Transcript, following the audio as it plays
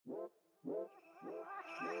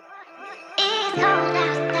Hey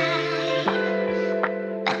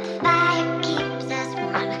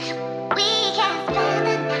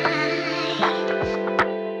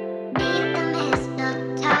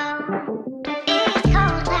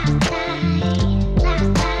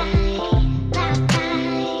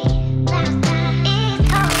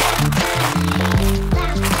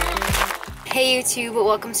YouTube,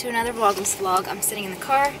 welcome to another vlogmas vlog. I'm sitting in the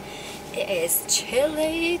car. It is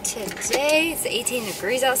chilly today. It's 18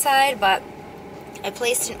 degrees outside, but I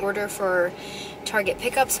placed an order for Target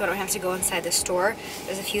pickup so I don't have to go inside the store.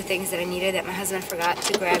 There's a few things that I needed that my husband forgot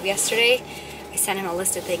to grab yesterday. I sent him a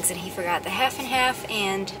list of things and he forgot the half and half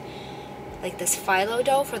and like this phyllo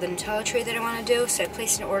dough for the Nutella tray that I want to do. So I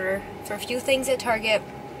placed an order for a few things at Target.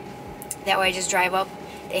 That way I just drive up.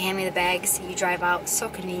 They hand me the bags, you drive out, so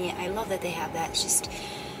convenient. I love that they have that, it's just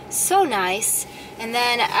so nice. And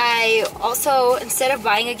then I also, instead of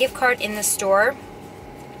buying a gift card in the store,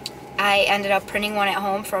 I ended up printing one at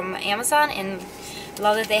home from Amazon and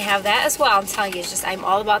love that they have that as well. I'm telling you, it's just, I'm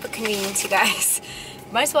all about the convenience, you guys.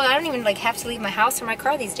 Might as well, I don't even like have to leave my house or my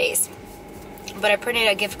car these days. But I printed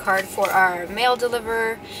a gift card for our mail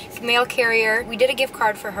carrier. We did a gift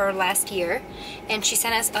card for her last year, and she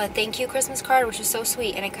sent us a thank you Christmas card, which was so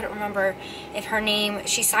sweet. And I couldn't remember if her name,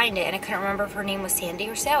 she signed it, and I couldn't remember if her name was Sandy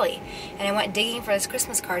or Sally. And I went digging for this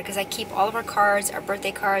Christmas card because I keep all of our cards, our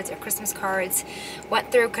birthday cards, our Christmas cards. Went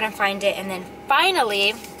through, couldn't find it, and then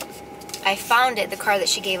finally I found it, the card that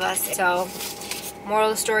she gave us. So moral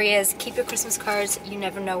of the story is, keep your Christmas cards. You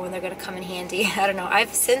never know when they're gonna come in handy. I don't know.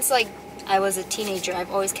 Since like I was a teenager,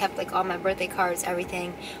 I've always kept like all my birthday cards,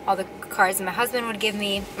 everything, all the cards that my husband would give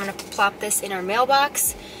me. I'm gonna plop this in our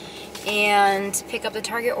mailbox and pick up the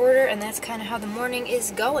Target order, and that's kind of how the morning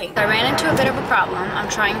is going. I ran into a bit of a problem. I'm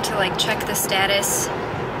trying to like check the status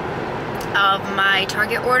of my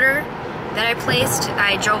Target order that I placed.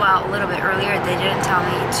 I drove out a little bit earlier. They didn't tell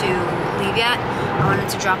me to leave yet. I wanted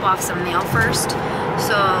to drop off some mail first.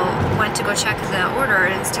 So went to go check the order,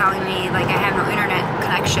 and it's telling me like I have no internet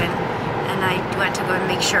connection. And I went to go and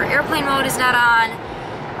make sure airplane mode is not on.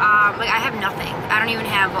 Like I have nothing. I don't even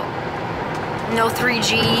have no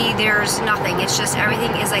 3G. There's nothing. It's just everything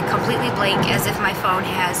is like completely blank, as if my phone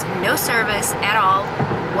has no service at all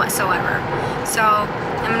whatsoever. So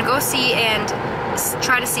I'm gonna go see and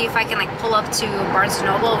try to see if I can like pull up to Barnes &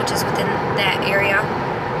 Noble, which is within that area,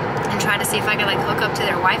 and try to see if I can like hook up to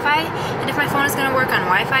their Wi-Fi. And if my phone is gonna work on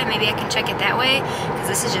Wi-Fi, maybe I can check it that way, because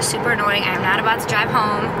this is just super annoying. I'm not about to drive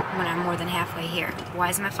home when I'm more than halfway here. Why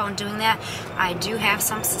is my phone doing that? I do have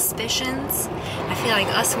some suspicions. I feel like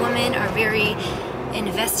us women are very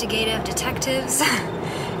investigative detectives.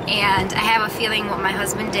 And I have a feeling what my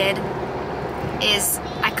husband did is,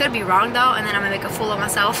 I could be wrong though, and then I'm gonna make a fool of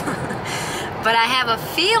myself. But I have a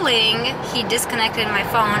feeling he disconnected my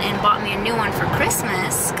phone and bought me a new one for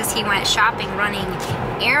Christmas, because he went shopping, running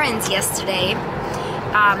errands yesterday,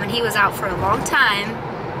 and he was out for a long time,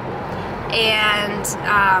 and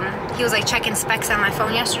he was like checking specs on my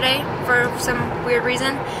phone yesterday for some weird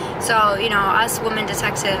reason. So, you know, us women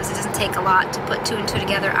detectives, it doesn't take a lot to put two and two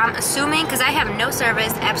together. I'm assuming, because I have no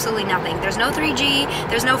service, absolutely nothing. There's no 3G,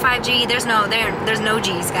 there's no 5G, there's no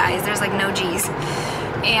G's, guys. There's like no G's.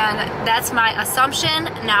 And that's my assumption.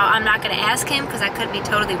 Now, I'm not going to ask him because I could be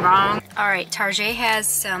totally wrong. Alright, Target has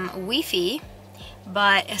some Wi-Fi,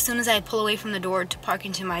 but as soon as I pull away from the door to park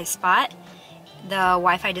into my spot, the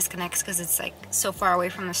Wi-Fi disconnects because it's like so far away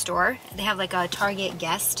from the store. They have like a Target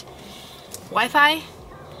guest Wi-Fi.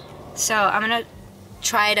 So I'm going to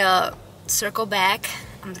try to circle back.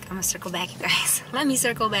 I'm going to circle back, you guys. Let me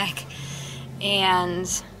circle back. And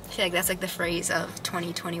I feel like that's like the phrase of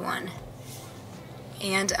 2021.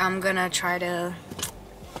 And I'm gonna try to,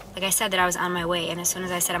 like I said that I was on my way, and as soon as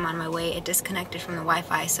I said I'm on my way, it disconnected from the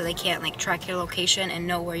Wi-Fi, so they can't like track your location and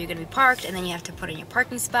know where you're gonna be parked, and then you have to put in your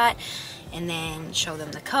parking spot and then show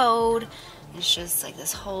them the code. It's just like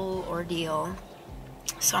this whole ordeal.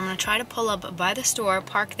 So I'm gonna try to pull up by the store,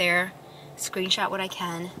 park there, screenshot what I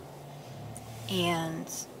can,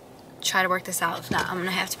 and try to work this out. If not, I'm gonna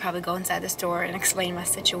have to probably go inside the store and explain my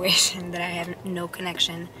situation, that I have no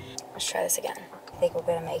connection. Let's try this again. I think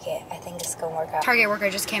we're gonna make it. I think it's gonna work out. Target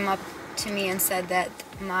worker just came up to me and said that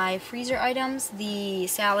my freezer items, the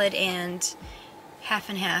salad and half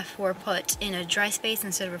and half, were put in a dry space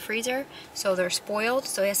instead of a freezer, so they're spoiled,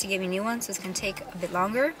 so he has to give me new ones, so it's gonna take a bit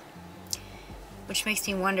longer, which makes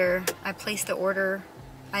me wonder. I placed the order,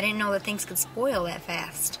 I didn't know that things could spoil that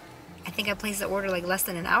fast. I think I placed the order like less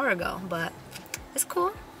than an hour ago, but it's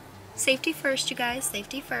cool. Safety first, you guys,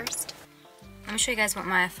 safety first. Let me show you guys what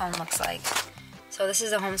my phone looks like. So this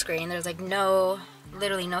is a home screen. There's like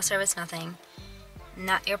literally no service, nothing.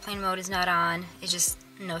 not airplane mode is not on. It's just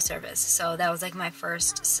no service. So that was like my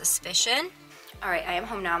first suspicion. All right, I am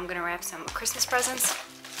home now. I'm gonna wrap some Christmas presents.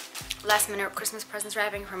 Last minute Christmas presents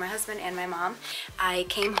wrapping for my husband and my mom. I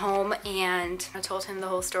came home and I told him the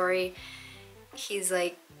whole story. He's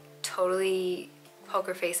like totally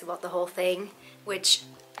poker face about the whole thing, which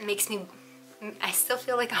makes me, I still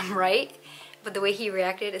feel like I'm right, but the way he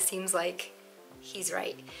reacted, it seems like he's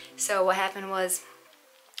right. So what happened was,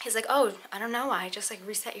 he's like, oh, I don't know why, just like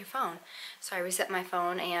reset your phone. So I reset my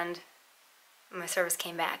phone and my service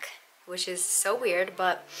came back, which is so weird,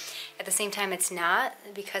 but at the same time it's not,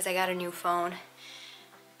 because I got a new phone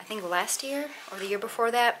I think last year or the year before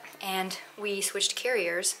that, and we switched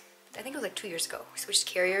carriers. I think it was like 2 years ago. We switched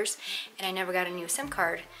carriers and I never got a new SIM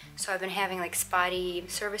card, so I've been having like spotty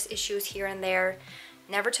service issues here and there,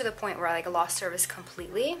 never to the point where I like lost service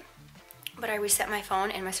completely, but I reset my phone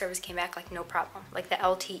and my service came back like no problem. Like the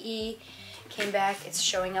LTE came back, it's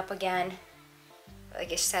showing up again,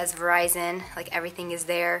 like it says Verizon, like everything is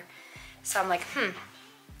there. So I'm like,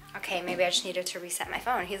 okay, maybe I just needed to reset my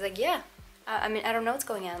phone. He's like, yeah, I mean, I don't know what's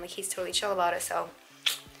going on. Like, he's totally chill about it. So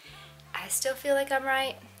I still feel like I'm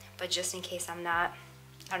right, but just in case I'm not,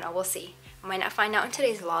 I don't know, we'll see. I might not find out in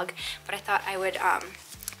today's vlog, but I thought I would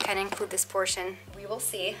kind of include this portion. We will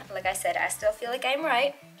see. Like I said, I still feel like I'm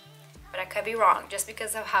right, but I could be wrong just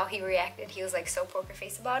because of how he reacted. He was like so poker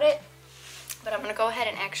face about it. But I'm gonna go ahead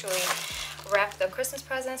and actually wrap the Christmas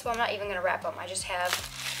presents. Well, I'm not even gonna wrap them. I just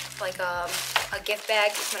have like a gift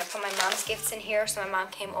bag. I'm gonna put my mom's gifts in here. So my mom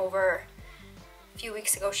came over a few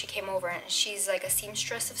weeks ago. She came over and she's like a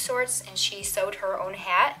seamstress of sorts, and she sewed her own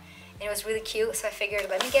hat, and it was really cute. So I figured,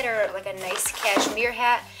 let me get her like a nice cashmere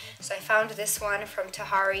hat. So I found this one from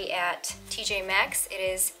Tahari at TJ Maxx. It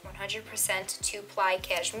is 100% 2-ply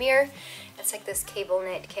cashmere. It's like this cable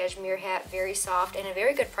knit cashmere hat, very soft and a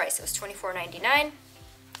very good price. It was $24.99.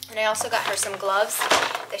 And I also got her some gloves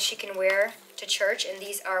that she can wear to church, and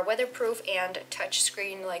these are weatherproof and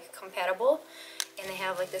touchscreen like compatible, and they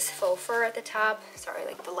have like this faux fur at the top. Sorry,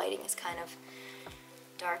 like the lighting is kind of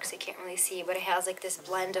dark so you can't really see, but it has like this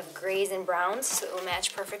blend of grays and browns, so it will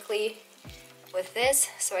match perfectly with this.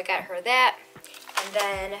 So I got her that, and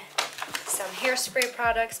then some hairspray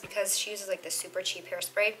products because she uses like this super cheap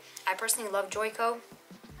hairspray. I personally love Joico,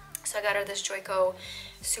 so I got her this Joico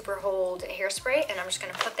Super Hold hairspray, and I'm just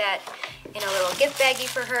gonna put that in a little gift baggie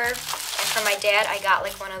for her. And for my dad, I got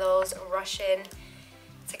like one of those Russian,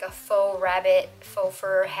 it's like a faux rabbit faux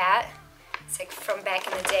fur hat. It's like from back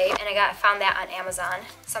in the day, and I found that on Amazon.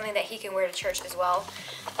 Something that he can wear to church as well.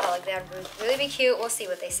 Like that would really be cute. We'll see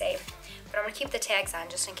what they say. But I'm gonna keep the tags on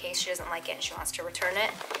just in case she doesn't like it and she wants to return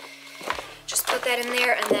it. Just put that in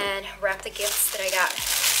there and then wrap the gifts that I got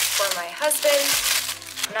for my husband.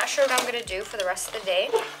 I'm not sure what I'm gonna do for the rest of the day.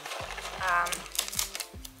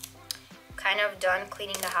 Kind of done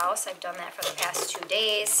cleaning the house. I've done that for the past 2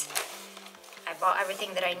 days. I bought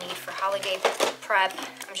everything that I need for holiday prep.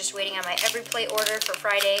 I'm just waiting on my every plate order for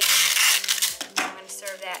Friday. I'm gonna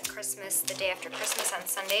serve that the day after Christmas on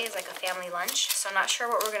Sunday as like a family lunch. So I'm not sure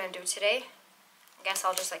what we're gonna do today. I guess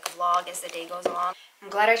I'll just like vlog as the day goes along. I'm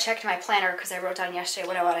glad I checked my planner because I wrote down yesterday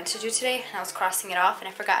what I wanted to do today, and I was crossing it off, and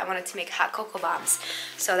I forgot I wanted to make hot cocoa bombs.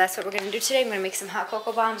 So that's what we're going to do today. I'm going to make some hot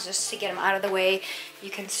cocoa bombs just to get them out of the way. You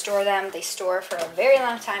can store them. They store for a very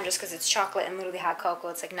long time just because it's chocolate and literally hot cocoa.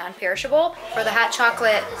 It's like non-perishable. For the hot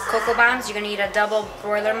chocolate cocoa bombs, you're going to need a double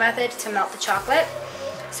broiler method to melt the chocolate.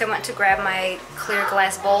 So I went to grab my clear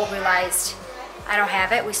glass bowl, realized I don't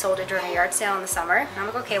have it. We sold it during a yard sale in the summer. And I'm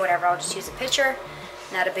like, okay, whatever. I'll just use a pitcher.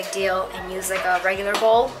 Not a big deal, and use like a regular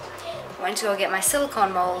bowl. Went to go get my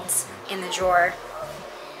silicone molds in the drawer,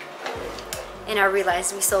 and I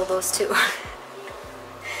realized we sold those too.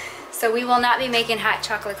 So we will not be making hot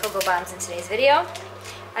chocolate cocoa bombs in today's video.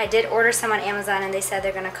 I did order some on Amazon, and they said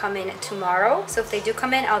they're gonna come in tomorrow. So if they do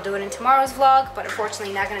come in, I'll do it in tomorrow's vlog, but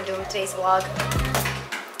unfortunately not gonna do it in today's vlog.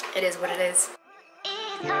 It is what it is.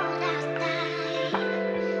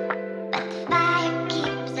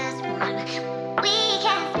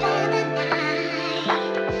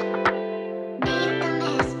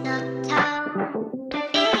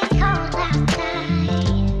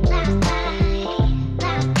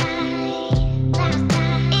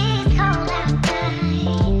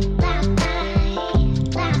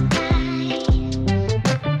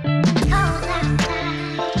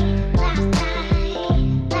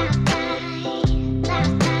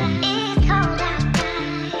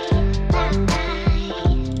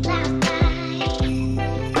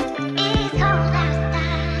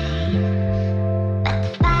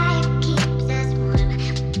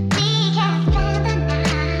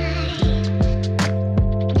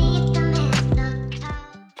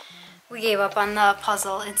 gave up on the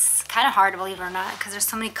puzzle. It's kind of hard, believe it or not, because there's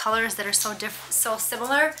so many colors that are so so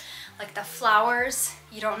similar. Like the flowers,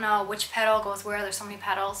 you don't know which petal goes where. There's so many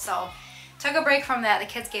petals. So took a break from that. The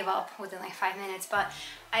kids gave up within like 5 minutes, but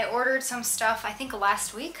I ordered some stuff, I think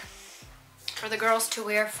last week, for the girls to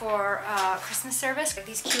wear for Christmas service. Like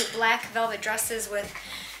these cute black velvet dresses with,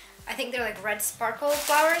 I think they're like red sparkle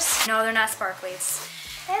flowers. No, they're not sparkly. It's,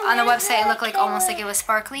 on the website it looked like almost like it was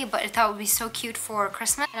sparkly, but I thought it would be so cute for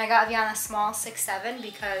Christmas. And I got Viana small 6'7"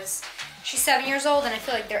 because she's 7 years old and I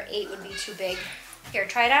feel like their 8 would be too big. Here,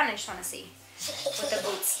 try it on. I just want to see with the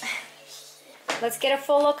boots. Let's get a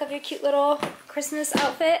full look of your cute little Christmas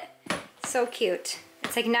outfit. So cute.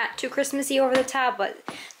 It's like not too Christmassy over the top, but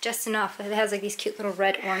just enough. It has like these cute little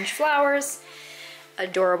red orange flowers.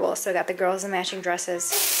 Adorable. So I got the girls in matching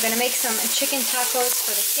dresses. I'm gonna make some chicken tacos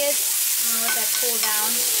for the kids. I'm gonna let that cool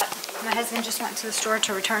down. My husband just went to the store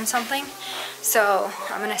to return something, so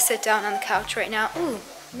I'm gonna sit down on the couch right now. Ooh,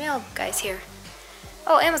 mail guy's here.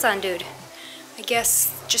 Oh, Amazon dude. I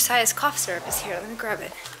guess Josiah's cough syrup is here. Let me grab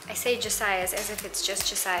it. I say Josiah's as if it's just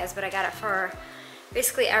Josiah's, but I got it for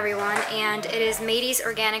basically everyone. And it is Matey's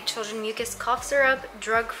Organic Children Mucus Cough Syrup,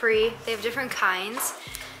 drug-free. They have different kinds.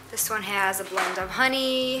 This one has a blend of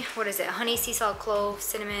honey, what is it? Honey, sea salt, clove,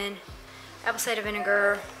 cinnamon, apple cider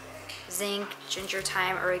vinegar, zinc, ginger,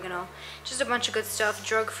 thyme, oregano. Just a bunch of good stuff.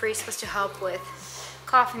 Drug-free, supposed to help with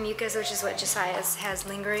cough and mucus, which is what Josiah has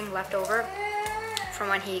lingering left over from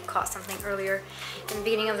when he caught something earlier in the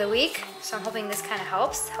beginning of the week. So I'm hoping this kind of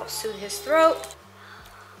helps soothe his throat.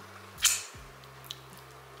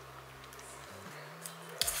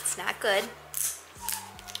 It's not good.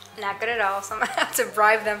 Not good at all, so I'm gonna have to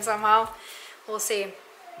bribe them somehow. We'll see.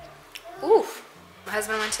 Ooh, my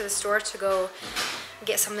husband went to the store to go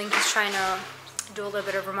get something. He's trying to do a little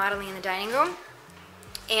bit of remodeling in the dining room.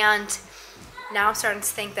 And now I'm starting to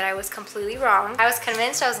think that I was completely wrong. I was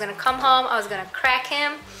convinced I was gonna come home, I was gonna crack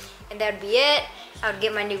him, and that'd be it. I would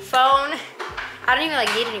get my new phone. I don't even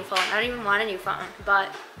like need a new phone. I don't even want a new phone,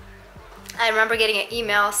 but I remember getting an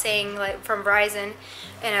email saying like from Verizon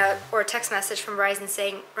or a text message from Verizon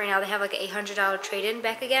saying right now they have like an $800 trade-in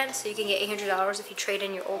back again, so you can get $800 if you trade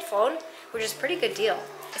in your old phone, which is a pretty good deal.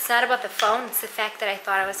 It's not about the phone, it's the fact that I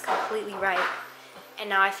thought I was completely right, and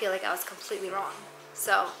now I feel like I was completely wrong.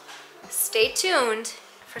 So stay tuned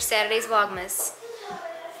for Saturday's Vlogmas,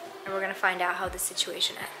 and we're gonna find out how the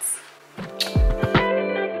situation ends.